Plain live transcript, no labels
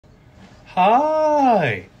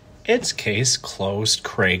Hi, it's Case Closed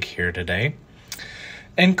Craig here today.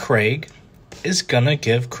 And Craig is gonna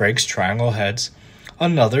give Craig's Triangle Heads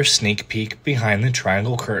another sneak peek behind the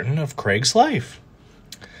triangle curtain of Craig's life.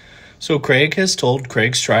 So Craig has told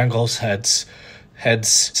Craig's Triangle Heads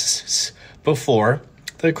before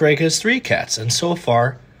that Craig has 3 cats, and so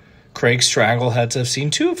far Craig's Triangle Heads have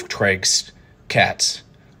seen 2 of Craig's cats.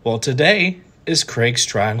 Well, today is Craig's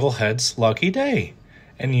Triangle Heads' lucky day,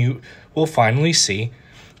 and you will finally see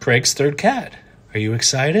Craig's 3rd cat. Are you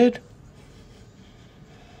excited?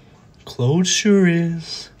 Claude sure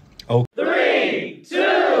is. Oh. 3,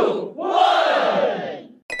 2, 1!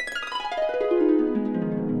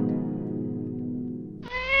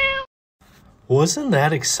 Wasn't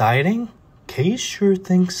that exciting? Case sure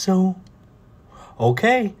thinks so.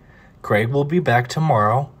 Okay, Craig will be back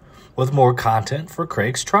tomorrow with more content for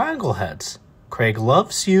Craig's Triangle Heads. Craig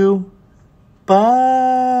loves you.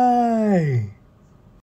 Bye.